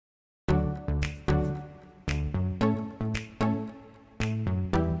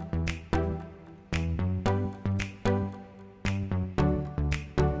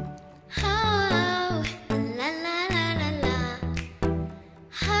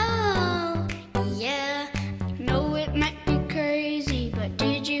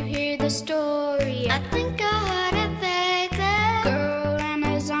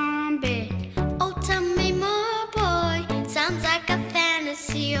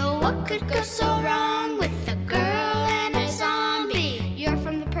What could go so wrong with a girl and a zombie? You're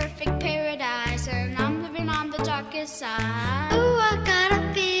from the perfect paradise, and I'm living on the darkest side. Ooh, I got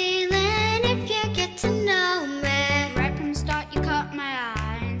a feeling if you get to know me. Right from the start you caught my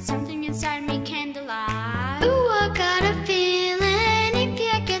eye, and something inside me came to life. Ooh, I got a feeling if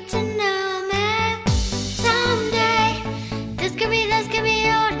you get to know me. Someday, this could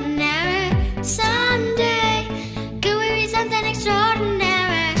be ordinary. Someday, could we be something extraordinary?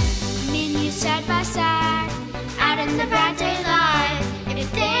 Me and you side by side, out in the bright daylight. If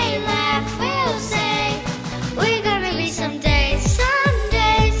they laugh, we'll say we're gonna be someday.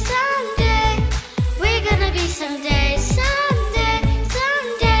 Someday, someday, we're gonna be someday. Someday,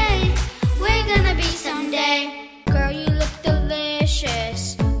 someday, we're gonna be someday. Girl, you look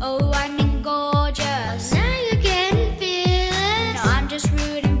delicious. Oh, I mean gorgeous. Now you're getting fearless. No, I'm just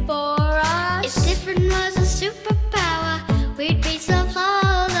rooting for us. If different was a superpower, we'd be so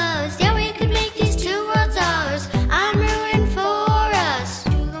flawless. Yeah, we could make these two worlds ours. I'm rooting for us.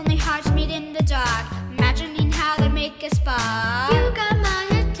 Two lonely hearts meet in the dark, imagining how they make a spark. You got my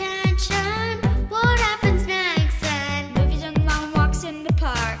attention. What happens next then? Movies and long walks in the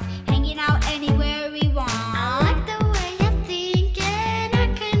park, hanging out anywhere we want. I like the way you're thinking, I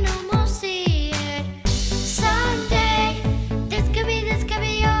can almost see it. Someday, this could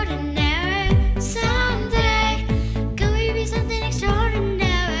be ordinary. Someday, could we be something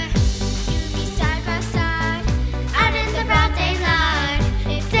extraordinary? You and me side by side, out in the broad daylight.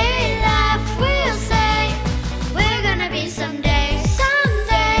 If they laugh, we'll say we're gonna be someday.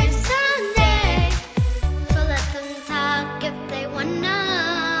 Someday, someday. So let them talk if they wanna.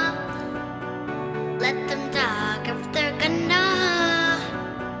 Let them talk if they're gonna.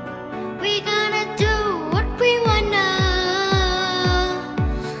 We gonna do what we wanna.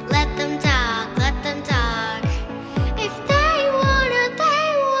 Let them talk, let them talk. If they wanna, they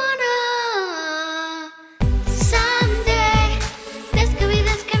wanna. Someday, this could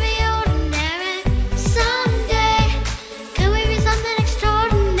be ordinary. Someday, could we be something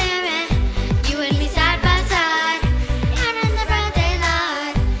extraordinary? You and me side by side, out in the broad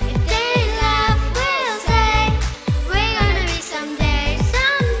daylight. If they laugh, we'll say we're gonna be someday.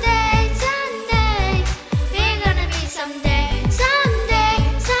 Someday, someday, we're gonna be someday. Someday,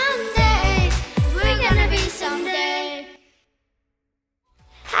 someday, we're gonna be someday.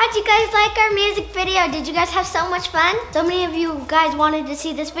 How'd you guys like our music video? Did you guys have so much fun? So many of you guys wanted to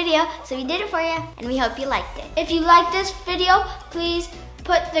see this video, so we did it for you, and we hope you liked it. If you liked this video, please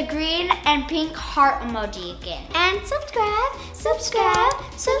put the green and pink heart emoji again. And subscribe, subscribe,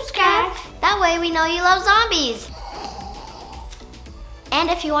 subscribe. That way we know you love zombies. And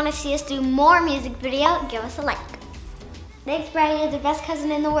if you want to see us do more music video, give us a like. Thanks, Brian. You're the best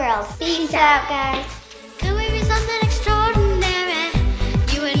cousin in the world. Peace out, guys.